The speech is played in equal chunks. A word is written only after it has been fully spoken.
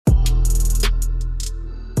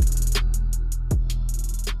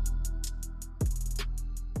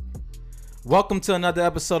Welcome to another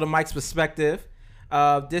episode of Mike's Perspective.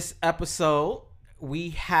 This episode, we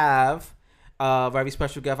have a very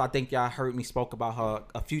special guest. I think y'all heard me spoke about her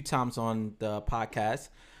a few times on the podcast,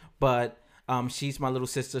 but she's my little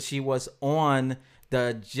sister. She was on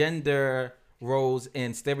the gender roles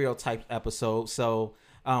and stereotypes episode. So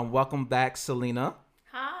welcome back, Selena.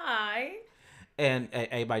 Hi. And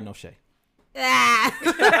everybody knows Shay.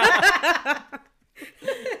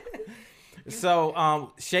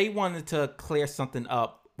 So Shay wanted to clear something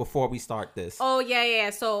up before we start this. Oh, yeah.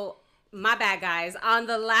 So, my bad, guys. On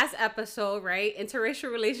the last episode, right,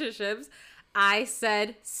 interracial relationships, I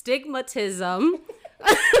said stigmatism.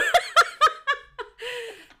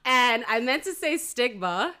 And I meant to say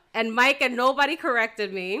stigma. And Mike and nobody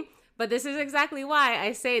corrected me. But this is exactly why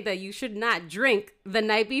I say that you should not drink the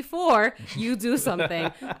night before you do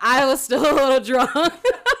something. I was still a little drunk.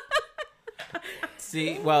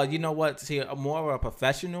 See, well, you know what? See, more of a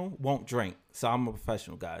professional won't drink. So I'm a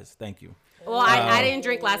professional, guys. Thank you. Well, I didn't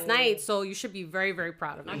drink last night, so you should be very, very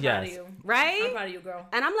proud of me. I'm proud of you. Right? I'm proud of you, girl.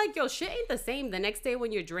 And I'm like, yo, shit ain't the same the next day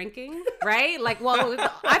when you're drinking, right? Like, well,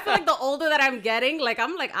 I feel like the older that I'm getting, it's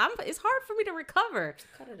hard for me to recover.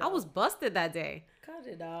 Cut it I out. was busted that day. Cut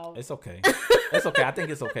it out. It's okay. It's okay. I think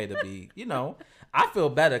it's okay to be, I feel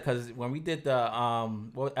better because when we did the,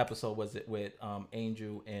 what episode was it with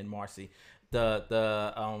Angel and Marcy? The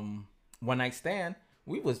one night stand,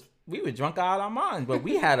 we were drunk out of our minds, but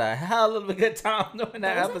we had a hell of a good time doing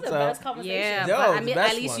that Those are episode. the best conversations. Yeah, Yo, but I the mean,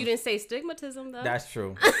 best at least one. you didn't say stigmatism, though. That's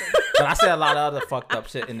true. But I said a lot of other fucked up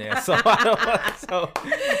shit in there, so I don't want so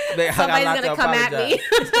Somebody's gonna come at me.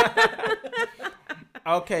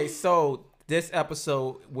 Okay, so this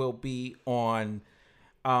episode will be on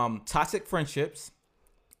toxic friendships,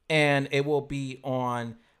 and it will be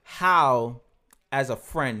on how, as a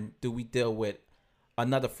friend, do we deal with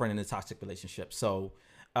another friend in a toxic relationship. So,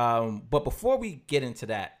 but before we get into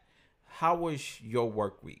that, how was your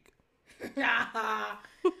work week? In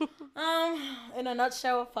a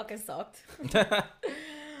nutshell, fucking sucked.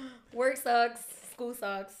 Work sucks. School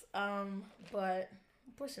sucks. But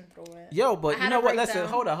I'm pushing through it. Yo, but I you had know a what? Listen,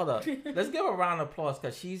 breakdown. hold up. Let's give her a round of applause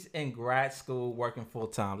because she's in grad school working full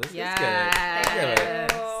time. Let's Yes. get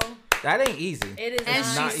it. Oh, That ain't easy. it is And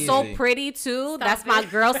It's not. not she's so easy. pretty, too. That's my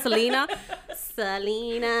girl, Selena.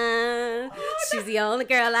 Selena. She's the only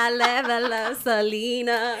girl I'll ever love,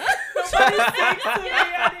 Selena. Nobody sings to me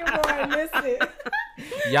anymore. Listen.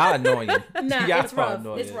 Y'all annoying. Nah, Y'all it's rough.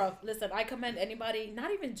 annoying. It's rough. Listen, I commend anybody, not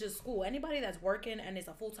even just school, anybody that's working and is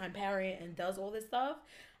a full-time parent and does all this stuff.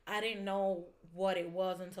 I didn't know what it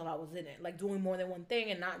was until I was in it. Like doing more than one thing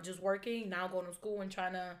and not just working, now going to school and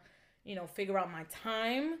trying to, figure out my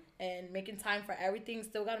time and making time for everything.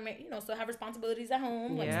 Still got to make, still have responsibilities at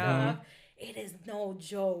home. Like Yeah. stuff. It is no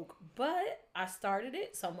joke. But I started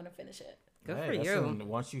it, so I'm going to finish it. Good Hey, for listen, you.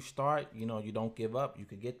 once you start, you don't give up. You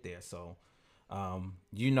could get there. So, I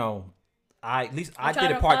did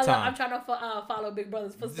it part I'm time. trying to follow Big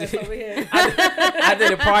Brother's footsteps over here. I did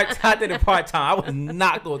it part time. I was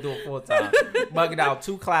not gonna do it full time. Bugging out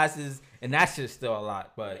 2 classes, and that shit's still a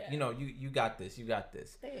lot. But Yeah. you got this. You got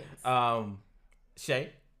this. Thanks.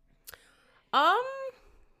 Shay.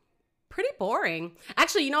 Pretty boring.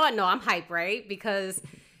 Actually, you know what? No, I'm hyped, right? Because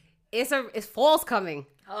it's fall's coming.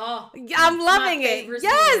 Oh, I'm loving my it. favorite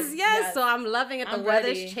Yes. season. So I'm loving it. The I'm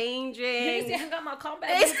weather's ready. changing. You see, I got my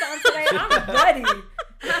combat boots on today. I'm ready.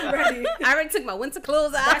 I'm ready. I already took my winter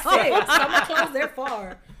clothes out. That's it. Summer clothes, they're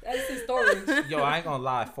far. That's the storage. Yo, I ain't gonna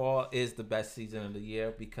lie. Fall is the best season of the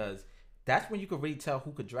year because that's when you can really tell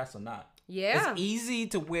who could dress or not. Yeah. It's easy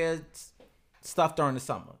to wear stuff during the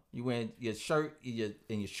summer. You wear your shirt, and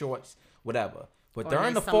your shorts, whatever. But Or a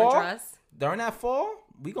during nice the summer fall, dress. during that fall,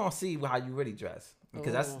 we gonna see how you really dress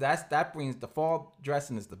because Ooh. that brings the fall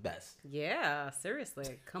dressing is the best. Yeah,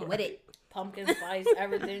 seriously. Come with it. Pumpkin spice,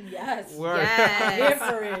 everything. Yes. Word. Here Yes.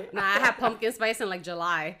 for it. Nah, I had pumpkin spice in like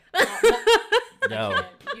July. No.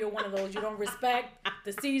 You're one of those. You don't respect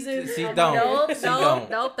the season. She I don't. know. She don't.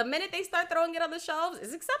 Nope. The minute they start throwing it on the shelves,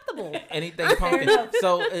 it's acceptable. Anything pumpkin.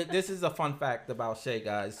 So this is a fun fact about Shay,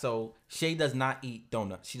 guys. So Shay does not eat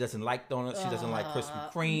donuts. She doesn't like donuts. She doesn't like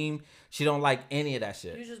Krispy Kreme. She don't like any of that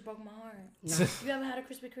You shit. just broke my heart. You ever had a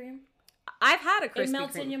Krispy Kreme? I've had a Krispy It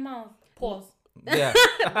melts Kreme. in your mouth. Pause. Yeah.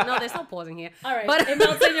 No, there's no pausing here. All right. But It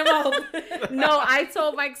melts in your mouth. No, I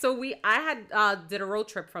told Mike. So I had did a road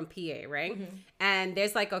trip from PA, right? Mm-hmm. And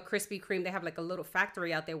there's like a Krispy Kreme. They have like a little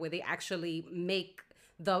factory out there where they actually make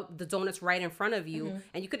the donuts right in front of you,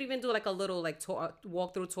 and you could even do like a little like tour,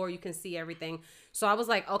 walk through tour. You can see everything. So I was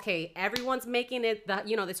like, okay, everyone's making it. They're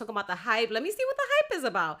talking about the hype. Let me see what the hype is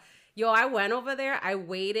about. Yo, I went over there. I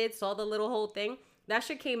waited, saw the little whole thing. That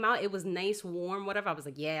shit came out. It was nice, warm, whatever. I was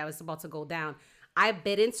like, yeah, I was about to go down. I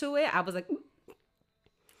bit into it. I was like,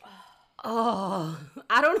 oh,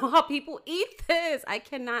 I don't know how people eat this. I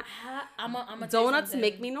cannot. Donuts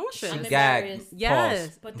make me nauseous. I'm Gagged. embarrassed. Yes.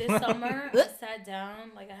 Pause. But this summer, I sat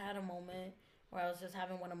down, like I had a moment where I was just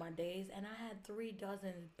having one of my days, and I had 3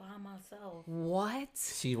 dozen by myself. What?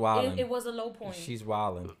 She's wilding. It was a low point. She's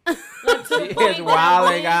wilding. Like, to the She point is that I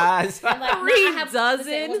wilding, went- guys. and, like, 3 I have- dozen?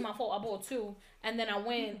 listen, It was my fault. I bought 2. And then I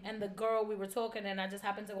went, and the girl, we were talking, and I just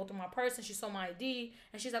happened to go through my purse, and she saw my ID,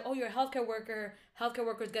 and she's like, oh, you're a healthcare worker. Healthcare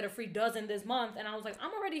workers get a free dozen this month. And I was like,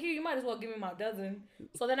 I'm already here. You might as well give me my dozen.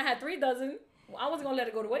 So then I had 3 dozen. I wasn't going to let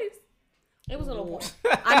it go to waste. It was a low point.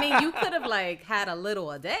 I mean, you could have like had a little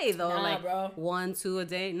a day though, Nah, like bro. 1, 2 a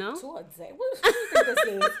day. No. 2 a day. What do you think this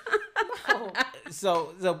is? No.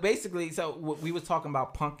 So basically, we was talking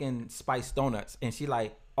about pumpkin spice donuts, and she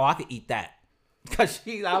like, oh, I could eat that. Cause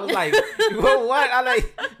I was like, well, what? I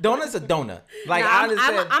like donuts a donut. Like, Nah, I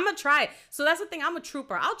understand. I'm gonna try it. So that's the thing. I'm a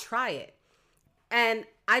trooper. I'll try it, and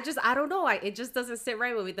I don't know. It just doesn't sit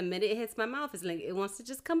right with me. The minute it hits my mouth, it's like it wants to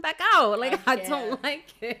just come back out. Like I don't like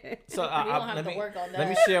it. So You don't have to work on let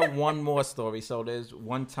me that. share one more story. So there's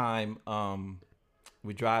one time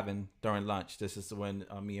we're driving during lunch. This is when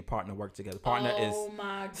me and partner work together. Partner is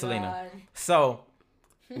my God. Selena. So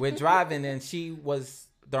we're driving, and she was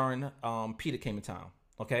during Peter came in town.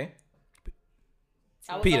 Okay,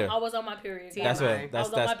 Peter. I was on my period. Yeah. That's TMI. right. That's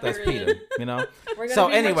I was on my Peter. period. You know. We're gonna So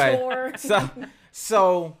be anyway, mature.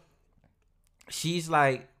 so she's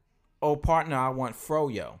like, "Oh, partner, I want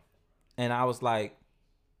froyo," and I was like,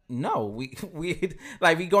 "No, we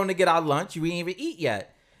like we going to get our lunch. We ain't even eat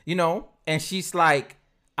yet, you know." And she's like,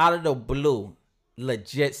 out of the blue,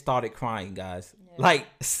 legit started crying, guys. Like,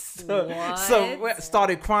 so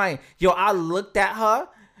started crying. Yo, I looked at her.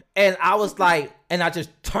 And I was like, and I just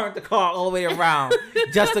turned the car all the way around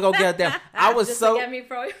just to go get them. I was Just so to get me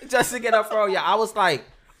froyo. just to get a froyo. I was like,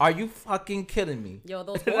 are you fucking kidding me? Yo,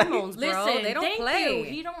 those hormones, bro. Listen, They don't thank play. you.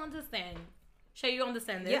 He don't understand. Shay, you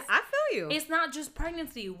understand this? Yeah, I feel you. It's not just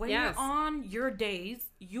pregnancy. When Yes. you're on your days,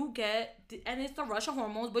 you get, and it's the rush of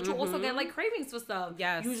hormones, but you also get like cravings for stuff.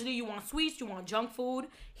 Yes. Usually you want sweets, you want junk food.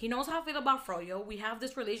 He knows how I feel about froyo. We have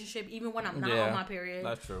this relationship even when I'm not Yeah, on my period.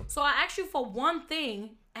 that's true. So I asked you for one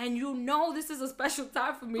thing, and you know this is a special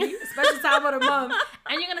time for me, a special time of the month,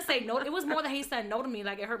 and you're gonna say no. It was more that he said no to me,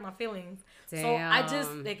 like it hurt my feelings. So I just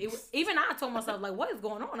Damn. like even I told myself like, what is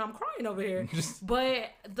going on? I'm crying over here.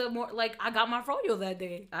 But the more like I got my froyo that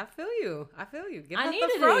day. I feel you. Give I us needed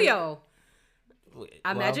the froyo. Well,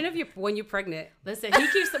 Imagine if when you're pregnant. Listen,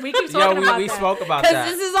 we keep yo, talking about we that. spoke about Because that.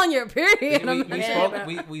 this is on your period. I'm we, like,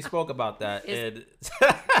 spoke, we spoke about that. And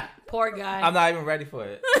Poor guy. I'm not even ready for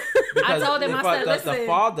it. I told him, I said, the listen,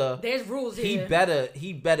 father, there's rules he here. better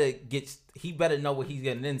know what he's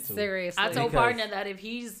getting into. Seriously. I told Because- partner that if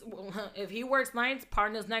he works nights,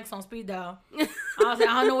 partner's next on speed dial. I said,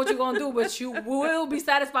 I don't know what you're gonna do, but you will be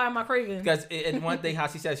satisfying my craving. Because and one thing how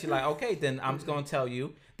she said, she's like, okay, then I'm just gonna tell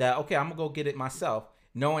you that okay, I'm gonna go get it myself.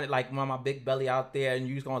 Knowing it like my big belly out there and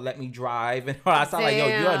you just gonna let me drive and I sound like, yo,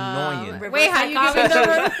 you're Damn. annoying. Reverse Wait, how you psychology.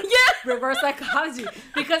 get the Yeah, reverse psychology.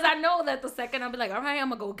 Because I know that the second I'll be like, all right, I'm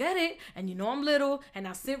gonna go get it, and you know I'm little, and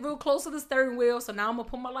I sit real close to the steering wheel, so now I'm gonna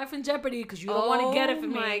put my life in jeopardy because you don't want to get it for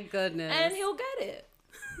me. Oh my goodness. And he'll get it.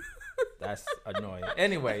 That's annoying.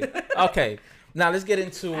 Anyway, okay. Now let's get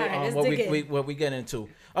into right, let's what dig in. what we get into.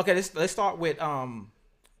 Okay, let's start with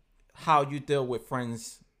how you deal with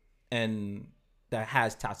friends and that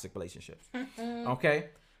has toxic relationships. Okay,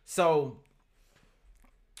 so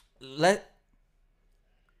let's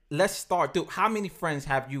start. How many friends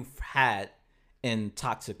have you had in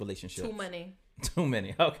toxic relationships? Too many. Too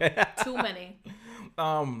many. Okay. Too many.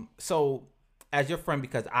 So as your friend,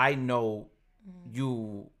 because I know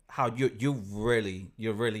you're really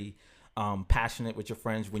passionate with your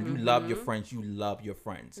friends. When you love your friends, you love your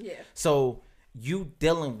friends. Yeah. So you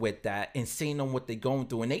dealing with that and seeing them what they're going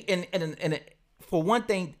through, and for one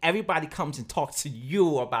thing, everybody comes and talks to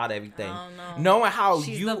you about everything. Oh, no. Knowing how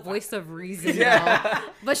she's you the voice of reason, Yeah. though.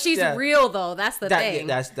 But she's Yeah. real, though. That's the thing.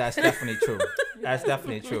 that's definitely true. That's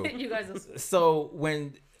definitely true. You guys are So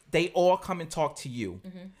when they all come and talk to you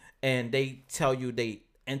Mm-hmm. and they tell you they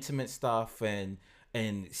intimate stuff and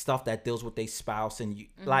stuff that deals with their spouse and you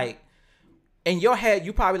Mm-hmm. like in your head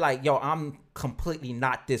you probably like, yo, I'm completely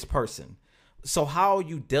not this person. So how are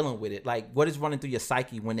you dealing with it? Like what is running through your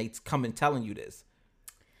psyche when they come and telling you this?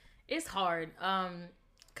 It's hard.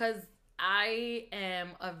 Cause I am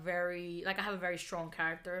I have a very strong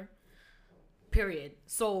character. Period.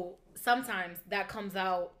 So sometimes that comes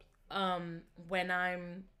out when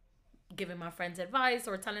I'm giving my friends advice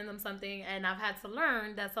or telling them something, and I've had to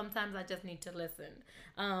learn that sometimes I just need to listen,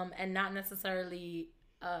 and not necessarily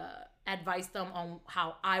advise them on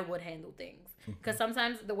how I would handle things. Because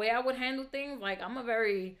sometimes the way I would handle things, like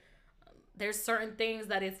there's certain things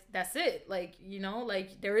that's it. Like, you know,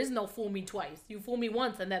 like there is no fool me twice. You fool me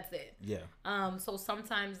once and that's it. Yeah. So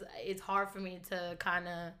sometimes it's hard for me to kind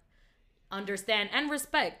of understand and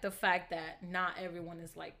respect the fact that not everyone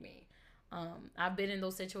is like me. I've been in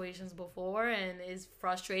those situations before and it's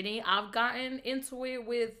frustrating. I've gotten into it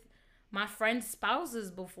with my friends'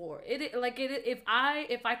 spouses before. If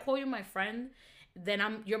I call you my friend,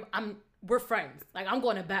 then we're friends. Like, I'm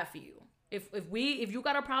going to bat for you. If you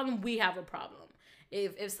got a problem, we have a problem.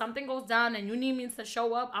 If something goes down and you need me to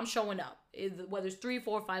show up, I'm showing up. Whether it's 3,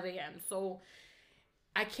 4, 5 a.m. So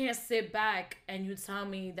I can't sit back and you tell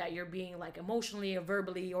me that you're being like emotionally or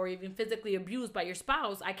verbally or even physically abused by your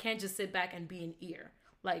spouse. I can't just sit back and be an ear.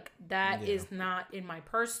 Like, that is not in my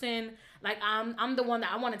person. Like, I'm the one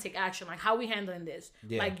that I want to take action. Like, how we handling this?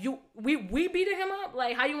 Yeah. Like, we beating him up?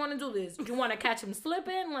 Like, how you want to do this? You want to catch him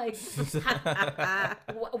slipping? Like,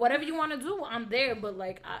 whatever you want to do, I'm there. But,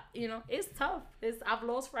 like, it's tough. I've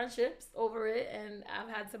lost friendships over it, and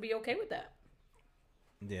I've had to be okay with that.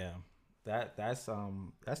 Yeah. That's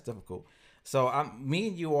difficult. So me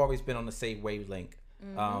and you always been on the same wavelength.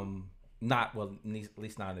 Mm-hmm. At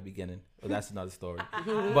least not in the beginning. Well, that's another story.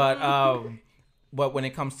 But when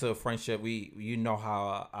it comes to friendship, you know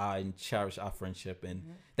how I cherish our friendship, and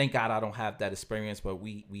thank God I don't have that experience. But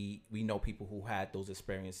we know people who had those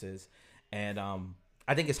experiences, and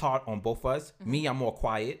I think it's hard on both of us. Mm-hmm. Me, I'm more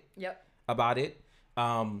quiet. Yep. About it.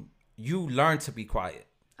 You learned to be quiet.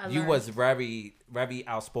 You was very, very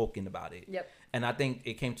outspoken about it. Yep. And I think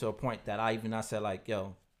it came to a point that I said, like,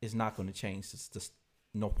 yo, it's not going to change. It's just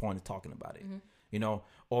no point in talking about it. Mm-hmm. You know,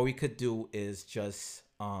 all we could do is just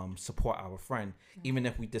support our friend, even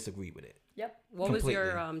if we disagree with it. Yep. What completely. Was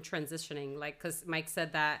your transitioning? Like, because Mike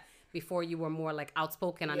said that before you were more like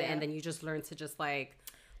outspoken on it, and then you just learned to just like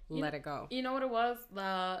let it go. You know what it was?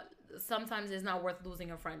 Sometimes it's not worth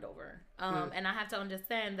losing a friend over. And I have to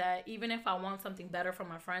understand that even if I want something better for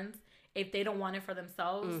my friends, if they don't want it for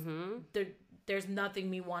themselves, there's nothing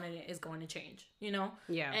me wanting it is going to change, you know?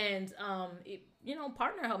 Yeah. And,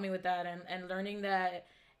 partner helped me with that and learning that,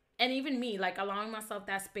 and even me, like allowing myself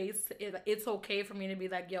that space, it's okay for me to be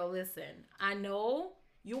like, yo, listen, I know,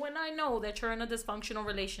 you and I know that you're in a dysfunctional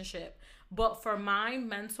relationship, but for my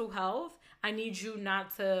mental health, I need you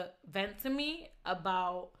not to vent to me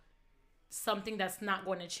about something that's not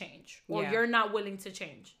going to change or you're not willing to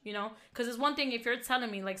change, you know? Because it's one thing if you're telling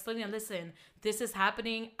me, like, Selena, listen, this is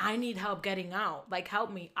happening. I need help getting out. Like,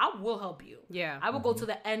 help me. I will help you. Yeah. I will go to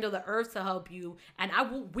the end of the earth to help you, and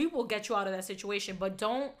we will get you out of that situation. But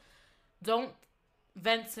don't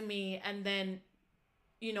vent to me and then,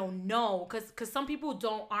 no, because some people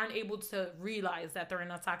aren't able to realize that they're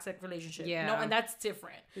in a toxic relationship. Yeah. You know, and that's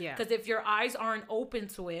different. Yeah. Because if your eyes aren't open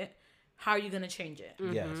to it, how are you going to change it?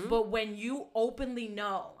 Mm-hmm. Yes. But when you openly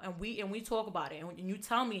know, and we talk about it, and you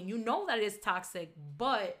tell me, and you know that it's toxic,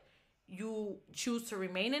 but you choose to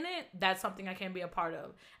remain in it, that's something I can't be a part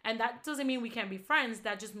of. And that doesn't mean we can't be friends.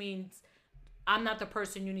 That just means I'm not the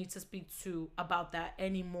person you need to speak to about that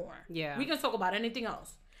anymore. Yeah. We can talk about anything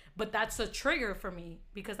else. But that's a trigger for me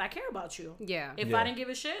because I care about you. Yeah. If I didn't give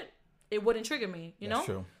a shit, it wouldn't trigger me, you know? That's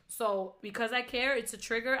true. So because I care, it's a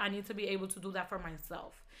trigger. I need to be able to do that for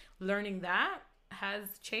myself. Learning that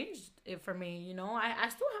has changed it for me, you know? I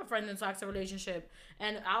still have friends in toxic relationship,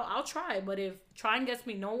 and I'll try. But if trying gets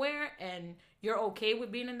me nowhere and you're okay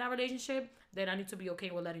with being in that relationship, then I need to be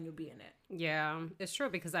okay with letting you be in it. Yeah, it's true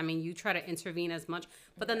because, I mean, you try to intervene as much,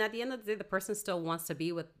 but then at the end of the day, the person still wants to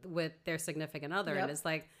be with their significant other. Yep. And it's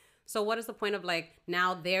like, so what is the point of, like,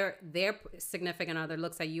 now their significant other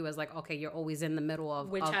looks at you as like, okay, you're always in the middle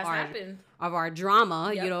of our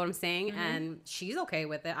drama, you know what I'm saying? Mm-hmm. And she's okay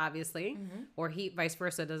with it, obviously, or vice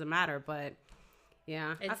versa, doesn't matter. But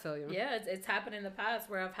yeah, I feel you. Yeah, it's happened in the past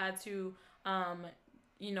where I've had to,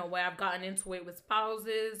 where I've gotten into it with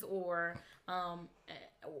spouses or, or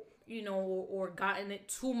gotten it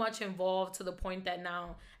too much involved to the point that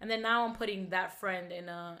now I'm putting that friend in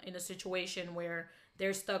a situation where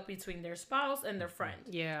they're stuck between their spouse and their friend.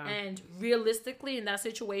 Yeah. And realistically, in that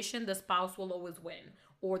situation, the spouse will always win,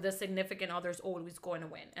 or the significant other is always going to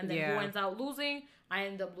win. And then who ends up losing? I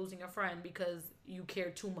end up losing a friend because you care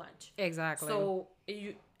too much. Exactly. So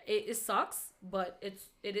it sucks, but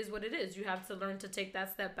it is what it is. You have to learn to take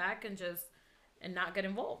that step back and not get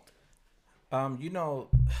involved.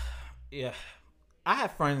 Yeah, I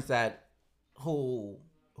have friends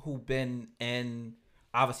who've been in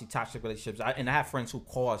obviously toxic relationships, and I have friends who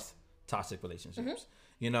caused toxic relationships.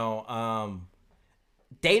 You know,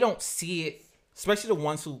 they don't see it, especially the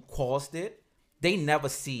ones who caused it. They never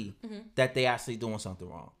see that they actually doing something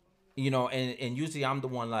wrong. You know, and usually I'm the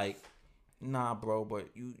one like, nah, bro, but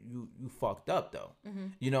you fucked up though.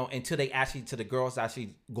 You know, until the girl's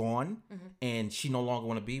actually gone and she no longer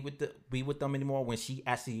want to be with them anymore, when she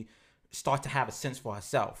actually starts to have a sense for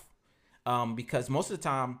herself. Because most of the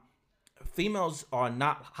time, females are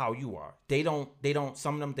not how you are. They don't,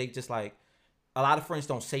 some of them, they just like, a lot of friends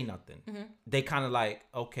don't say nothing. They kind of like,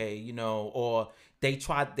 okay, you know, or they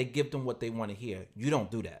give them what they want to hear. You don't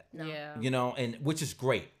do that. No. Yeah. You know, and which is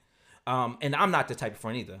great. And I'm not the type of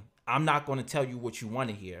friend either. I'm not going to tell you what you want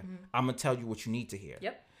to hear. I'm going to tell you what you need to hear.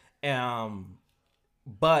 Yep.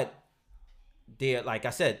 But there, like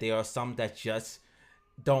I said, there are some that just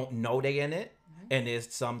don't know they in it. And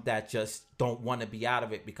there's some that just don't want to be out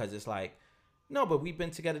of it because it's like, no, but we've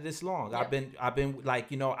been together this long. Yep. I've been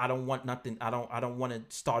like, you know, I don't want nothing. I don't want to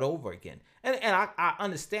start over again. And I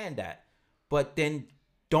understand that. But then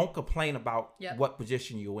don't complain about what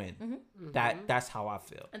position you're in. That's how I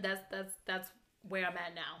feel. And that's where I'm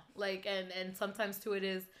at now. Like, and sometimes too, it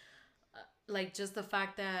is like just the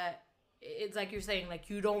fact that it's like you're saying, like,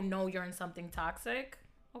 you don't know you're in something toxic.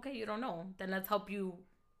 Okay, you don't know. Then let's help you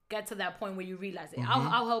get to that point where you realize it.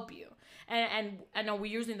 I'll help you. And I know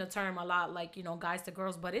we're using the term a lot, like, you know, guys to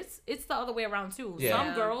girls, but it's the other way around too. Yeah.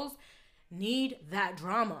 Some girls need that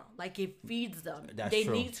drama. Like, it feeds them. They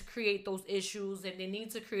need to create those issues, and they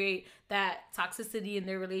need to create that toxicity in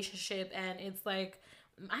their relationship. And it's like,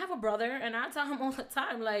 I have a brother, and I tell him all the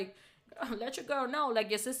time, like, let your girl know, like,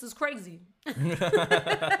 your sister's crazy.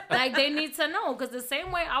 Like, they need to know, because the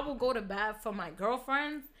same way I will go to bat for my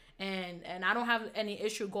girlfriends, and I don't have any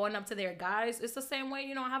issue going up to their guys, it's the same way,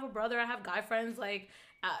 you know, I have a brother, I have guy friends, like,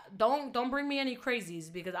 don't bring me any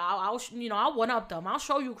crazies, because I'll you know, I'll one up them, I'll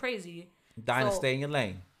show you crazy. Diana, stay in your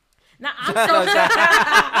lane. Nah, I'm so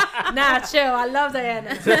nah, chill. I love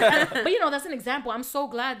Diana. But, you know, that's an example. I'm so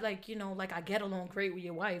glad, like, you know, like, I get along great with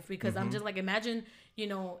your wife, because I'm just like, imagine, you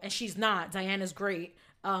know, and she's not. Diana's great.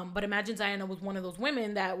 But imagine Diana was one of those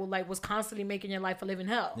women that was constantly making your life a living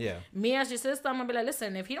hell. Yeah. Me as your sister, I'm gonna be like,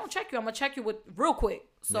 listen, if he don't check you, I'm gonna check you with real quick.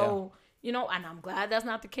 So, you know, and I'm glad that's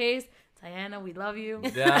not the case. Diana, we love you.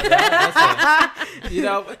 You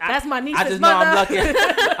know, that's my niece's I just mother. know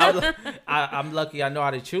I'm lucky. I'm lucky. I know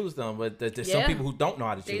how to choose them, but there's some people who don't know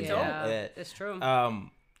how to choose them. Yeah, it's true.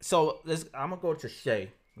 So I'm gonna go to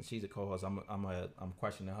Shay. She's a co-host. I'm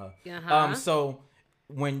questioning her. Uh-huh. So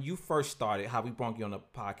when you first started, how we brought you on the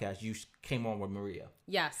podcast, you came on with Maria.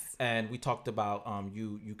 Yes. And we talked about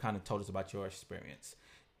you kind of told us about your experience.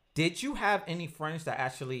 Did you have any friends that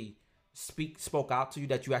actually spoke out to you,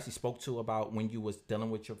 that you actually spoke to about when you was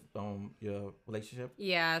dealing with your relationship?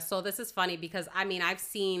 Yeah, so this is funny because I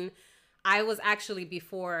was actually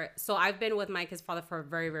before, so I've been with Mike, his father, for a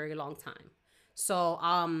very, very long time. So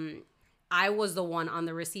I was the one on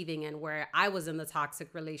the receiving end where I was in the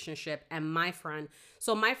toxic relationship, and my friends,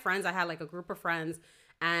 I had like a group of friends,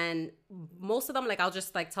 and most of them, like, I'll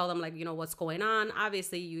just like tell them, like, you know, what's going on.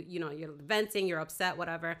 Obviously, you know, you're venting, you're upset,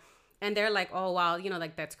 whatever. And they're like, oh, wow, you know,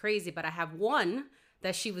 like, that's crazy. But I have one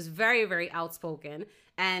that she was very, very outspoken,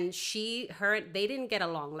 and they didn't get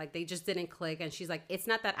along. Like, they just didn't click. And she's like, it's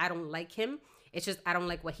not that I don't like him. It's just, I don't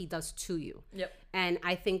like what he does to you. Yep. And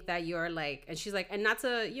I think that you're like, and she's like, and not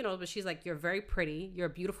to, you know, but she's like, you're very pretty. You're a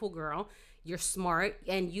beautiful girl. You're smart,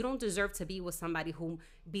 and you don't deserve to be with somebody who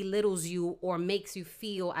belittles you or makes you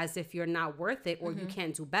feel as if you're not worth it, or you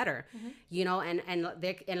can't do better, you know? And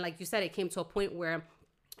like you said, it came to a point where,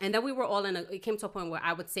 and then we were all it came to a point where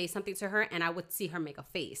I would say something to her and I would see her make a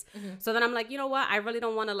face. So then I'm like, you know what? I really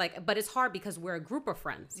don't want to, like, but it's hard because we're a group of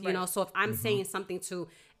friends, you know? So if I'm saying something to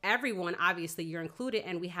everyone, obviously you're included,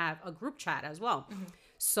 and we have a group chat as well.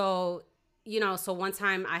 So, you know, so one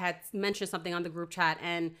time I had mentioned something on the group chat,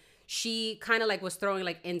 and she kind of like was throwing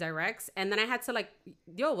like indirects, and then I had to like,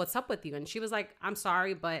 yo, what's up with you? And she was like, I'm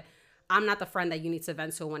sorry, but I'm not the friend that you need to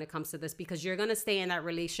vent to when it comes to this, because you're going to stay in that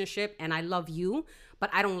relationship, and I love you, but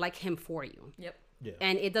I don't like him for you. Yep. Yeah.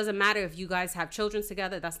 And it doesn't matter if you guys have children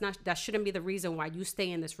together. That shouldn't be the reason why you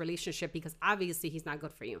stay in this relationship, because obviously he's not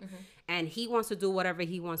good for you. And he wants to do whatever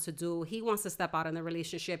he wants to do. He wants to step out in the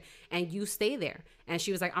relationship, and you stay there. And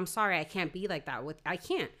she was like, I'm sorry, I can't be like that. I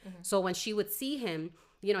can't. So when she would see him,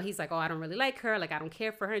 you know, he's like, oh, I don't really like her. Like, I don't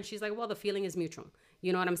care for her. And she's like, well, the feeling is mutual.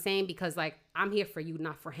 You know what I'm saying? Because, like, I'm here for you,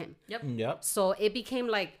 not for him. Yep. So it became,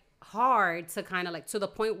 like, hard to kind of, like, to the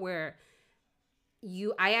point where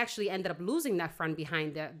I actually ended up losing that friend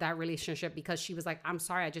behind that relationship because she was like, I'm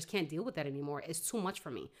sorry, I just can't deal with that anymore. It's too much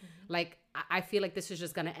for me. Like, I feel like this is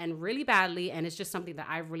just going to end really badly. And it's just something that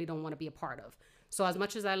I really don't want to be a part of. So as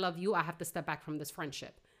much as I love you, I have to step back from this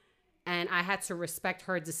friendship. And I had to respect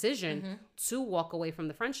her decision to walk away from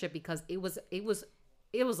the friendship because it was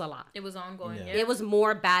a lot. It was ongoing. Yeah. Yeah. It was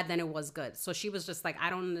more bad than it was good. So she was just like,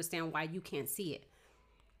 I don't understand why you can't see it.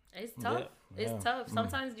 It's tough. Yeah. It's tough.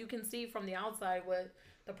 Sometimes you can see from the outside what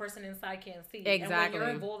the person inside can't see. Exactly. And when you're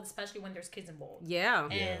involved, especially when there's kids involved. Yeah.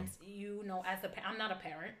 And you know, as I'm not a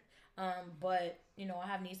parent, but you know, I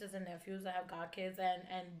have nieces and nephews. I have godkids,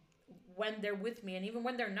 and when they're with me, and even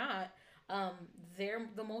when they're not, they're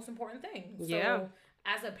the most important thing. Yeah. So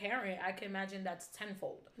as a parent, I can imagine that's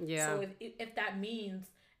tenfold. Yeah. So if that means,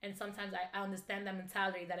 and sometimes I understand that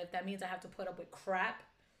mentality, that if that means I have to put up with crap,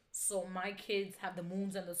 so my kids have the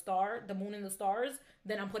moon and the stars,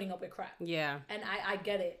 then I'm putting up with crap. Yeah. And I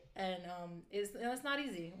get it. And it's not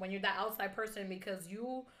easy when you're that outside person because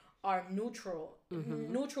you are neutral.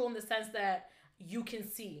 Neutral in the sense that you can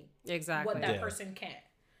see Exactly. what that person can't.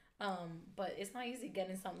 But it's not easy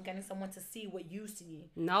getting someone to see what you see.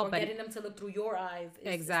 No, or but getting them to look through your eyes.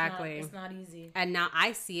 Exactly. It's not easy. And now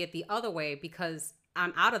I see it the other way because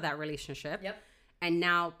I'm out of that relationship. Yep. And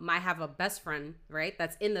now I have a best friend, right?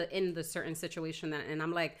 That's in the certain situation and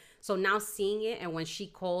I'm like, so now seeing it, and when she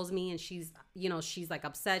calls me and she's like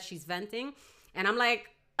upset, she's venting, and I'm like,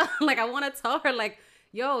 like I want to tell her like,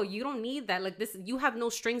 yo, you don't need that. Like this, you have no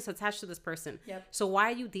strings attached to this person. Yep. So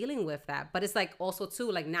why are you dealing with that? But it's like also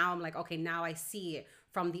too, like now I'm like, okay, now I see it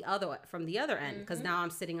from the other end because now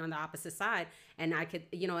I'm sitting on the opposite side, and I could,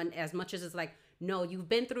 and as much as it's like, no, you've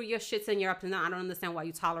been through your shits and your ups and downs. I don't understand why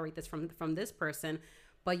you tolerate this from this person.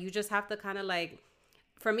 But you just have to kind of like,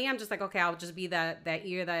 for me, I'm just like, okay, I'll just be that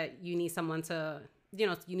ear that you need someone to,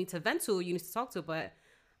 you need to vent to, you need to talk to. But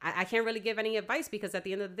I can't really give any advice because at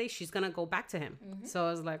the end of the day, she's going to go back to him. So I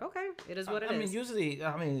was like, okay, it is what it is. I mean, usually,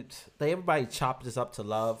 everybody chops this up to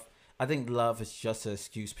love. I think love is just an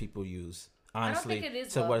excuse people use. Honestly, I don't think it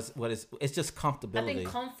is to love. It's just comfortability. I think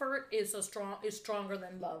comfort is stronger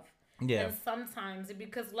than love. Yeah. And sometimes,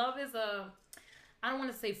 because love is I don't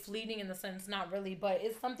want to say fleeting in the sense, not really, but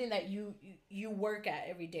it's something that you work at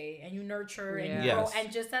every day and you nurture and you grow.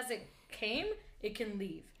 And just as it came, it can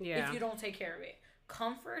leave if you don't take care of it.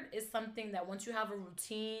 Comfort is something that once you have a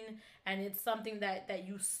routine and it's something that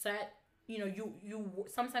you set, you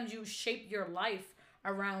sometimes you shape your life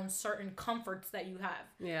around certain comforts that you have.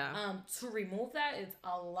 Yeah. To remove that is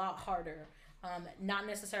a lot harder. Not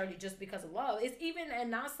necessarily just because of love. It's even,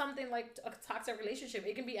 and not something like a toxic relationship.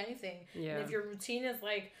 It can be anything. Yeah. And if your routine is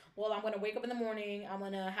like, well, I'm going to wake up in the morning, I'm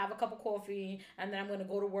going to have a cup of coffee, and then I'm going to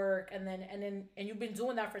go to work, and you've been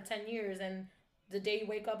doing that for 10 years, and the day you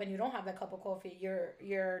wake up and you don't have that cup of coffee,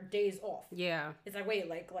 your day's off. Yeah. It's like, wait,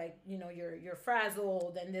 like you're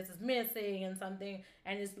frazzled, and this is missing and something,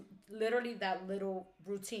 and it's literally that little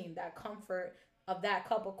routine, that comfort of that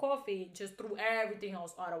cup of coffee just threw everything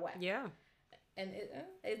else out of whack. Yeah. And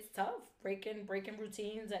it's tough breaking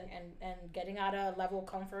routines and getting out of level of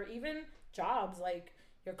comfort. Even jobs, like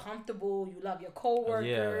you're comfortable, you love your coworkers.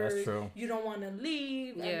 Yeah, that's true. You don't want to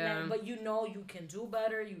leave. Yeah. But you can do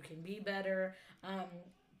better. You can be better.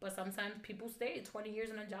 But sometimes people stay 20 years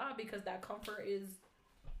in a job because that comfort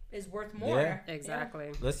is worth more. Yeah. Exactly.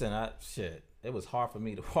 Yeah. Listen, it was hard for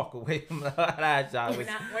me to walk away from that job.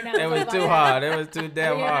 It was too hard. It was too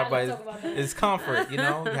damn hard. But it's comfort, you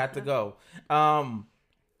have to go.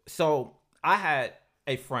 So I had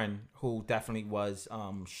a friend who definitely was.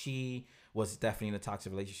 She was definitely in a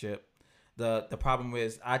toxic relationship. The problem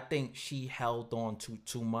is, I think she held on to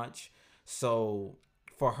too much. So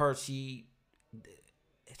for her, she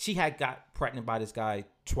had got pregnant by this guy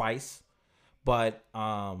twice, but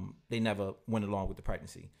they never went along with the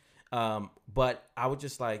pregnancy. But I was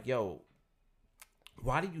just like, yo,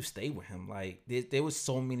 why did you stay with him? Like there was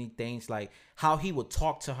so many things, like how he would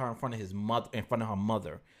talk to her in front of her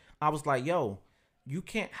mother. I was like, yo, you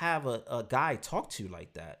can't have a guy talk to you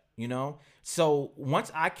like that, So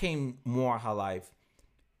once I came more in her life,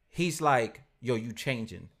 he's like, yo, you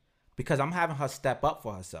changing, because I'm having her step up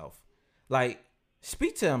for herself. Like,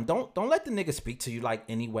 speak to him. Don't let the nigga speak to you like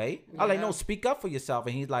anyway. Yeah. I'm like, no, speak up for yourself.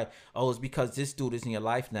 And he's like, oh, it's because this dude is in your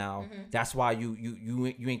life now. Mm-hmm. That's why you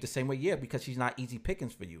ain't the same way. Yeah, because she's not easy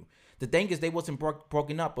pickings for you. The thing is, they wasn't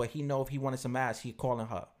broken up, but he know if he wanted some ass, he calling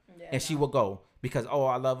her, and she would go because, oh,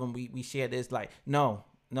 I love him. We share this. Like, no,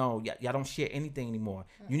 y'all don't share anything anymore.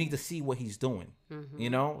 Mm-hmm. You need to see what he's doing.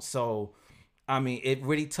 Mm-hmm. So, I mean, it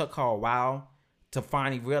really took her a while to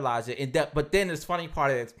finally realize it. But then the funny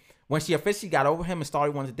part is, when she officially got over him and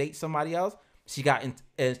started wanting to date somebody else, she got in,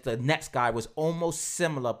 and the next guy was almost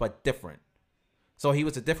similar but different. So he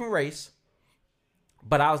was a different race,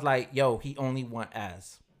 but I was like, yo, he only want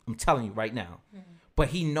Az. I'm telling you right now. But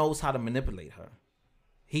he knows how to manipulate her.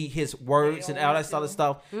 His words and all that other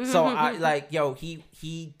stuff. So I like, yo, he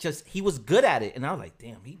was good at it, and I was like,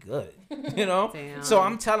 damn, he good, you know. Damn. So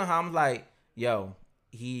I'm telling her, I'm like, yo,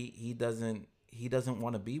 he doesn't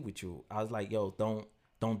want to be with you. I was like, yo,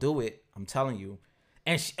 don't do it. I'm telling you.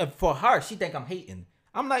 And for her, she think I'm hating.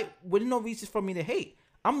 I'm like, well, there's no reason for me to hate.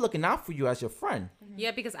 I'm looking out for you as your friend.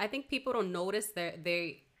 Yeah, because I think people don't notice that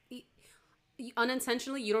they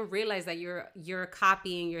unintentionally, you don't realize that you're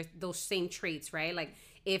copying those same traits, right? Like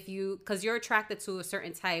because you're attracted to a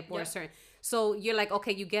certain type or a certain, so you're like,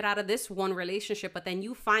 okay, you get out of this one relationship, but then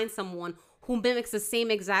you find someone who mimics the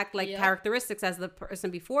same exact characteristics as the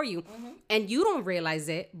person before you, and you don't realize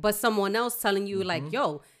it, but someone else telling you like,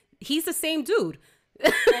 yo, he's the same dude.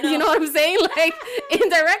 You know what I'm saying? Like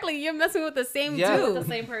indirectly, you're messing with the same dude, with the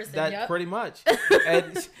same person. That pretty much.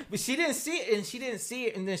 But she didn't see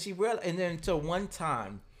it, and then she realized, and then until one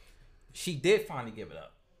time, she did finally give it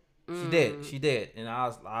up. She did, and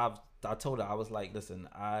I told her, I was like, listen,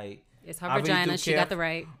 it's her vagina. Really she got the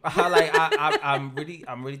right. I'm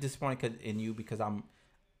really disappointed in you because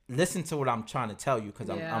listen to what I'm trying to tell you because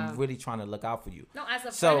I'm really trying to look out for you. No, as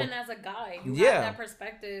a friend and as a guy, you have that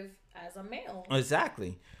perspective as a male.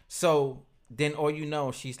 Exactly. So then all you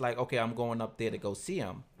know, she's like, okay, I'm going up there to go see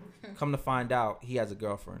him. Come to find out, he has a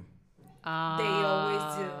girlfriend. They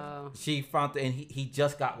always do. She found and he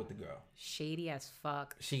just got with the girl. Shady as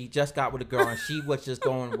fuck. She just got with the girl and she was just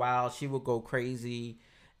going wild. She would go crazy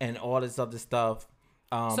and all this other stuff.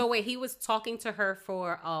 So wait, he was talking to her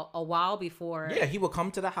for a while before. Yeah, he would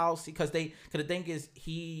come to the house because the thing is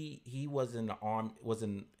he was in the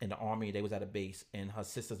army. They was at a base, and her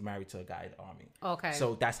sister's married to a guy in the army. Okay.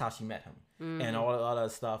 So that's how she met him, and all the other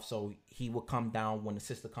stuff. So he would come down when the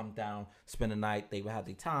sister come down, spend the night. They would have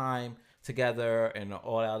their time together and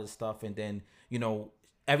all that other stuff. And then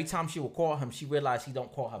every time she would call him, she realized he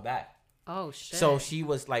don't call her back. Oh shit. So she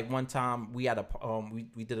was like, one time we had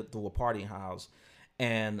we did it through a party in her house.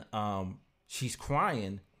 And she's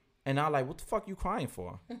crying, and I'm like, "What the fuck you crying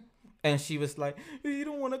for?" And she was like, "He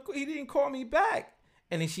didn't call me back."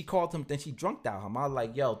 And then she called him. Then she drunked out him. I was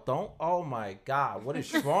like, "Yo, don't! Oh my God, what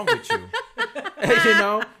is wrong with you?"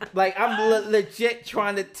 Like I'm legit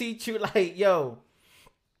trying to teach you, like, yo,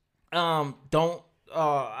 don't.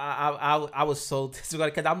 I was so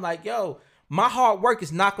disappointed because I'm like, yo. My hard work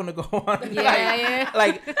is not gonna go on.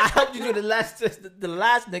 Like I helped you do the last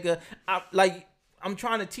nigga. I'm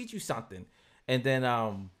trying to teach you something, and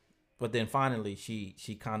then but then finally she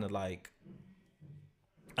kind of like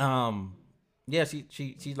she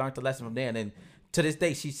learned the lesson from there, and then to this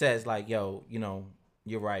day she says like, yo,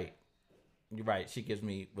 you're right. She gives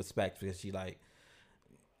me respect because she like,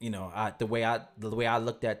 the way I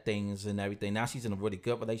looked at things and everything. Now she's in a really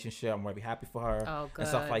good relationship. I'm very happy for her and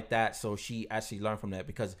stuff like that. So she actually learned from that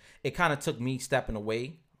because it kind of took me stepping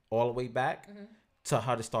away all the way back. To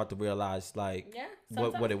her to start to realize like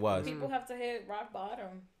what it was. People have to hit rock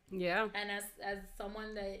bottom. Yeah. And as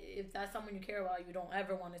someone that, if that's someone you care about, you don't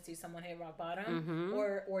ever want to see someone hit rock bottom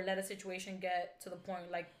or let a situation get to the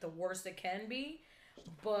point like the worst it can be.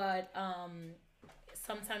 But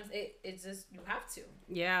sometimes it's just you have to.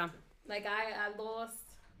 Yeah. Like I lost.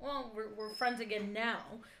 Well, we're friends again now,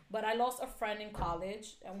 but I lost a friend in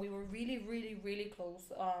college, and we were really, really, really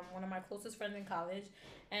close. One of my closest friends in college,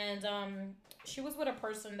 and she was with a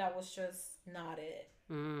person that was just not it.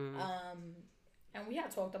 And we had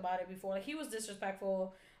talked about it before. Like, he was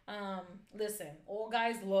disrespectful. Listen, all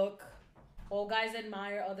guys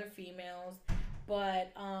admire other females,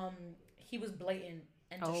 but he was blatant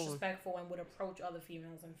and disrespectful and would approach other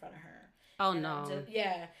females in front of her. Oh, no.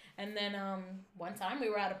 And then one time we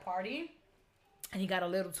were at a party and he got a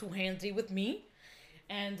little too handsy with me.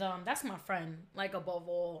 And that's my friend, like, above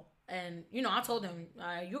all. And, I told him,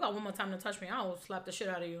 you got one more time to touch me, I will slap the shit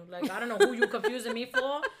out of you. Like, I don't know who you confusing me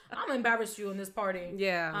for. I'm embarrassed you in this party.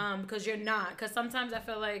 Yeah. Because you're not. Because sometimes I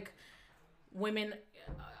feel like women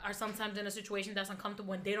are sometimes in a situation that's uncomfortable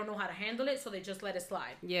when they don't know how to handle it, so they just let it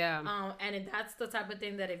slide. Yeah. And that's the type of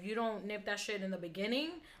thing that if you don't nip that shit in the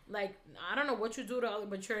beginning, like, I don't know what you do to other,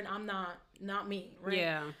 but I'm not me, right?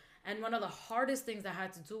 Yeah. And one of the hardest things I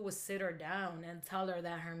had to do was sit her down and tell her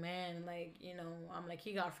that her man, like, I'm like,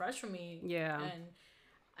 he got fresh from me. Yeah.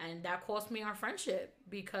 And that cost me our friendship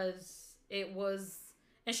because it was,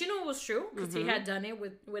 and she knew it was true because he had done it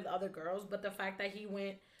with other girls, but the fact that he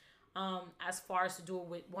went as far as to do it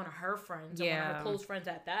with one of her friends, or one of her close friends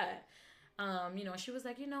at that, She was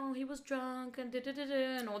like, he was drunk and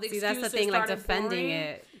and all the See, excuses that's the thing, like defending pouring.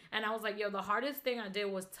 it. And I was like, the hardest thing I did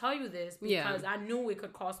was tell you this because I knew it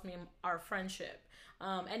could cost me our friendship.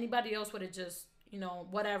 Anybody else would have just,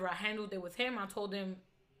 whatever. I handled it with him. I told him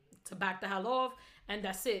to back the hell off, and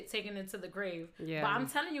that's it, taking it to the grave. Yeah. But I'm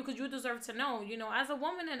telling you, because you deserve to know, as a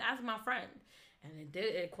woman and as my friend. And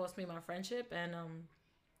it cost me my friendship, and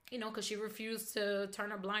because she refused to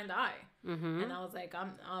turn a blind eye. Mm-hmm. And I was like,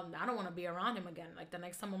 I don't want to be around him again. Like, the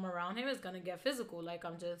next time I'm around him, it's going to get physical. Like,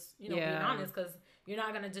 I'm just, being honest, because you're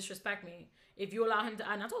not going to disrespect me. If you allow him to,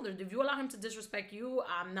 and I told her, if you allow him to disrespect you,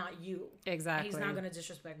 I'm not you. Exactly. And he's not going to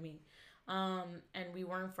disrespect me. And we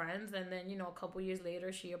weren't friends. And then, a couple years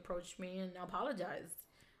later, she approached me and apologized.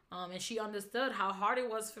 And she understood how hard it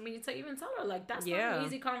was for me to even tell her, like, that's not an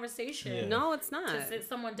easy conversation. Yeah. No, it's not. To sit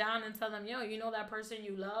someone down and tell them, that person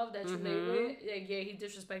you love, that you lay with, he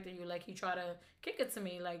disrespected you. Like, he tried to kick it to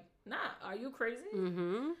me. Like, nah, are you crazy?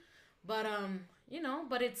 Mm-hmm. But,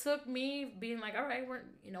 but it took me being like, all right,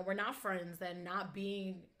 we're not friends, and not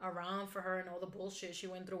being around for her and all the bullshit she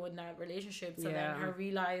went through in that relationship. So then her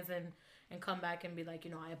realize and come back and be like,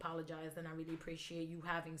 I apologize, and I really appreciate you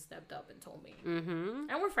having stepped up and told me. Mm-hmm.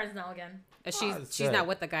 And we're friends now again. She's not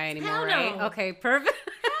with the guy anymore, Hell right? no. Okay, perfect.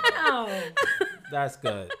 No. That's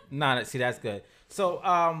good. That's good. So,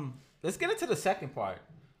 let's get into the second part.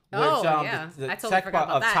 Which, I the totally second forgot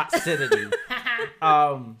part of about that.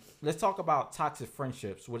 toxicity. Let's talk about toxic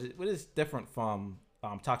friendships. What is different from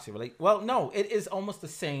toxic relate? Well, no, it is almost the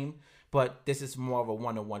same, but this is more of a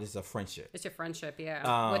one-on-one. This is a friendship. It's your friendship,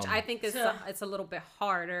 yeah. Which I think is it's a little bit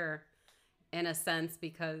harder in a sense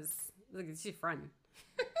because look, it's your friend.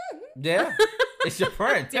 Yeah, it's your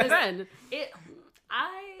friend. It's your friend.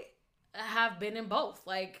 I have been in both.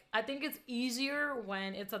 Like, I think it's easier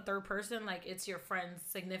when it's a third person, like it's your friend's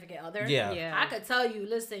significant other. Yeah. I could tell you,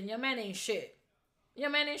 listen, your man ain't shit.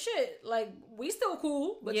 Like, we still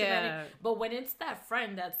cool, but your man ain't. But when it's that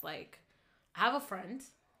friend that's like, I have a friend,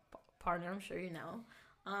 partner, I'm sure you know,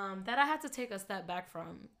 that I had to take a step back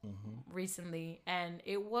from recently, and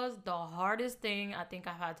it was the hardest thing I think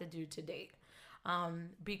I've had to do to date.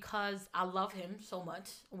 Because I love him so much.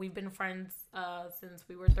 We've been friends since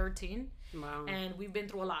we were 13. Wow. And we've been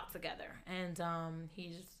through a lot together. And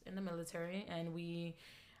he's in the military, and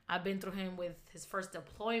I've been through him with his first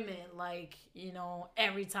deployment, like,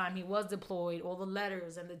 every time he was deployed, all the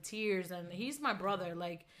letters and the tears, and he's my brother.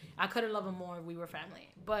 Like, I couldn't love him more if we were family.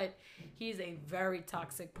 But he's a very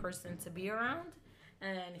toxic person to be around,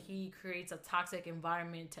 and he creates a toxic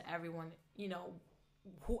environment to everyone,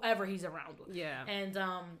 whoever he's around with. Yeah. And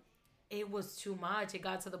it was too much. It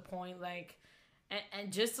got to the point, like,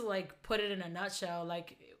 and just to, like, put it in a nutshell,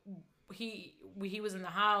 like, he was in the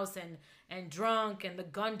house and drunk, and the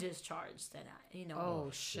gun discharged, and oh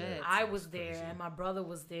shit, I was there, crazy. And my brother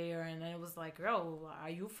was there, and it was like, yo, are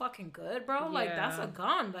you fucking good, bro? Like, that's a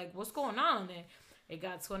gun. Like, what's going on? And it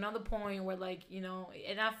got to another point where, like,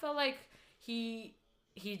 and I felt like he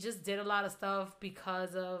just did a lot of stuff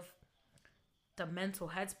because of the mental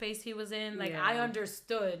headspace he was in. Like, I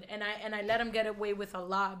understood, and I let him get away with a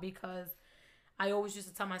lot because I always used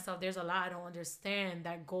to tell myself there's a lot I don't understand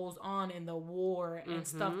that goes on in the war and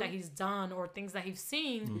stuff that he's done or things that he's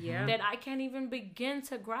seen that I can't even begin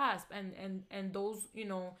to grasp. And those,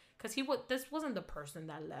 because this wasn't the person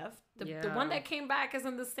that left. The one that came back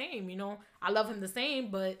isn't the same. I love him the same,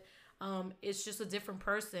 but it's just a different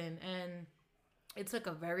person. And it took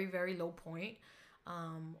a very, very low point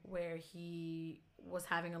where he was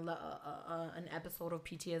having an episode of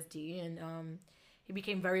PTSD, and he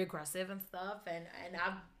became very aggressive and stuff. And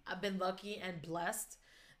I've been lucky and blessed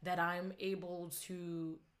that I'm able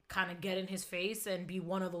to kind of get in his face and be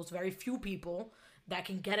one of those very few people that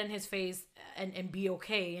can get in his face and be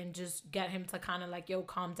okay, and just get him to kind of like, yo,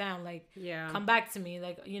 calm down, like, come back to me,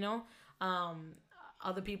 like,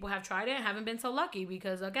 other people have tried it and haven't been so lucky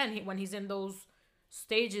because, again, when he's in those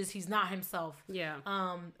stages, he's not himself.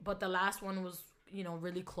 But the last one was,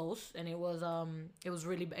 really close, and it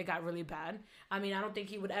got really bad. I mean, I don't think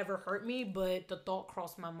he would ever hurt me, but the thought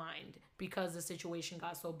crossed my mind because the situation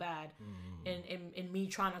got so bad, and me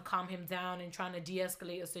trying to calm him down and trying to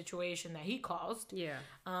de-escalate a situation that he caused,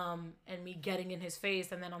 and me getting in his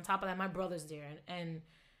face, and then on top of that, my brother's there, and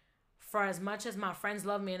for as much as my friends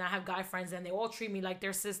love me, and I have guy friends, and they all treat me like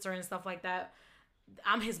their sister and stuff like that,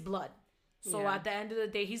 I'm his blood. So at the end of the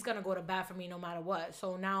day, he's going to go to bat for me no matter what.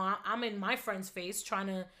 So now I'm in my friend's face trying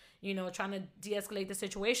to de-escalate the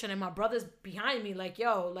situation. And my brother's behind me like,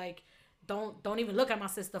 yo, like, don't even look at my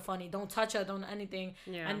sister funny. Don't touch her. Don't anything.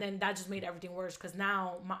 Yeah. And then that just made everything worse because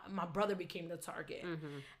now my brother became the target.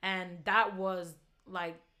 And that was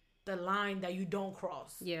like the line that you don't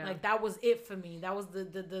cross. Yeah. Like that was it for me. That was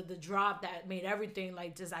the drop that made everything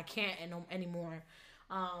like just I can't anymore.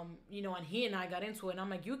 You know, and he and I got into it, and I'm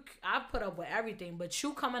like, I put up with everything, but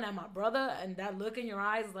you coming at my brother and that look in your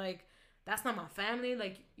eyes, like, that's not my family.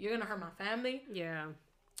 Like, you're gonna hurt my family. Yeah.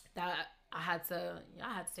 That I had to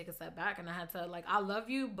take a step back, and I had to, like, I love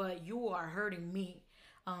you, but you are hurting me,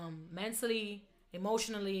 mentally,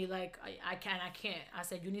 emotionally. Like, I can't. I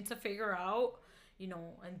said, you need to figure out, you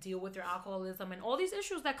know, and deal with your alcoholism and all these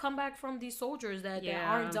issues that come back from these soldiers that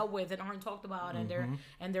aren't dealt with and aren't talked about, and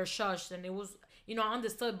they're shushed. And it was, you know, I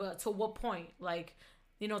understood, but to what point? Like,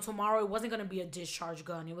 you know, tomorrow it wasn't going to be a discharge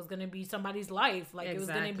gun. It was going to be somebody's life. Like, it was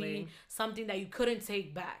going to be something that you couldn't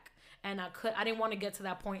take back. And I didn't want to get to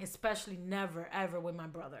that point, especially never, ever with my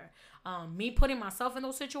brother. Me putting myself in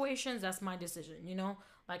those situations, that's my decision, you know?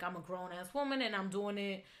 Like, I'm a grown-ass woman, and I'm doing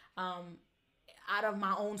it out of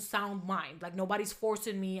my own sound mind. Like, nobody's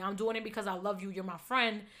forcing me. I'm doing it because I love you. You're my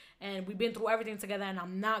friend, and we've been through everything together, and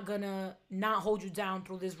I'm not going to not hold you down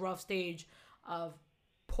through this rough stage of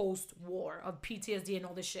post-war, of PTSD and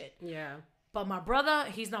all this shit. Yeah. But my brother,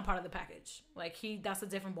 he's not part of the package. Like, that's a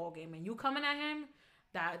different ballgame. And you coming at him,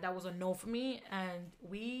 that was a no for me. And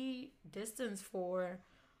we distanced for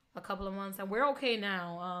a couple of months, and we're okay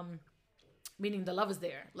now. Meaning the love is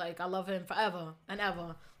there. Like, I love him forever and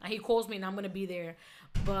ever. And he calls me, and I'm gonna be there.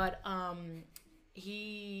 But I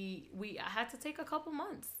had to take a couple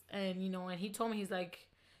months, and you know, and he told me, he's like,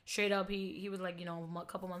 straight up, he was like, you know, a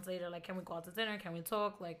couple months later, like, can we go out to dinner? Can we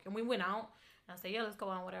talk? Like, and we went out. And I said, yeah, let's go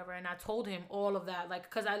out, whatever. And I told him all of that, like,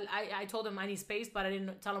 because I told him I need space, but I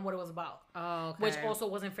didn't tell him what it was about. Oh, okay. Which also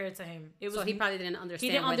wasn't fair to him. It was, so he probably didn't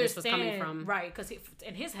understand where this was coming from. Right, because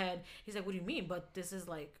in his head, he's like, what do you mean? But this is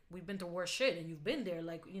like, we've been through worse shit, and you've been there,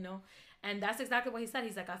 like, you know. And that's exactly what he said.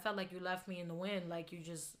 He's like, I felt like you left me in the wind. Like, you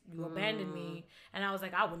abandoned me. And I was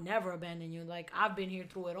like, I would never abandon you. Like, I've been here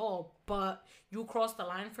through it all. But you crossed the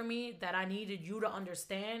line for me that I needed you to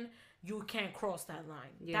understand. You can't cross that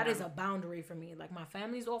line. Yeah. That is a boundary for me. Like, my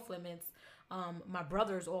family's off limits. My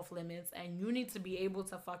brother's off limits. And you need to be able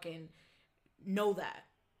to fucking know that.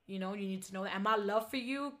 You know, you need to know that. And my love for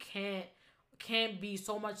you can't be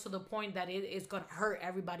so much to the point that it is gonna hurt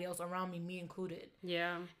everybody else around me included.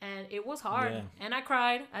 Yeah. And it was hard. Yeah. And I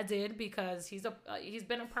cried. I did, because he's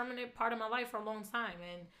been a permanent part of my life for a long time.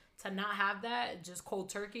 And to not have that, just cold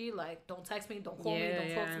turkey, like, don't text me, don't call me,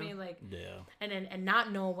 don't talk to me, like, and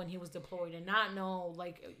not know when he was deployed, and not know,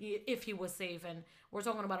 like, if he was safe. And we're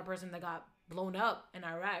talking about a person that got blown up in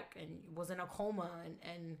Iraq and was in a coma,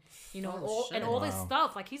 and you know, all this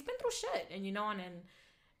stuff. Like, he's been through shit, and you know,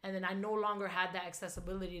 and then I no longer had that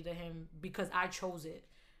accessibility to him because I chose it.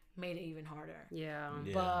 Made it even harder. Yeah.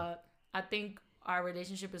 But I think our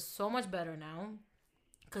relationship is so much better now,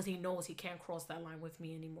 because he knows he can't cross that line with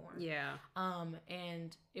me anymore. Yeah.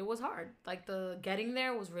 And it was hard. Like, the getting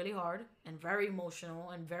there was really hard and very emotional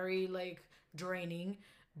and very, like, draining.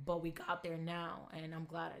 But we got there now, and I'm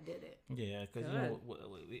glad I did it. Yeah, because, you know,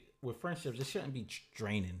 with friendships, it shouldn't be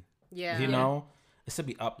draining. Yeah. You know? It should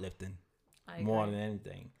be uplifting more than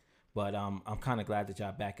anything. But I'm kind of glad that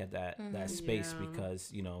y'all back at that space, because,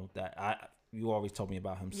 you know, you always told me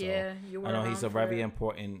about him. So you were I know he's a very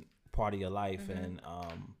important part of your life, and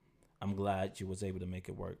I'm glad you was able to make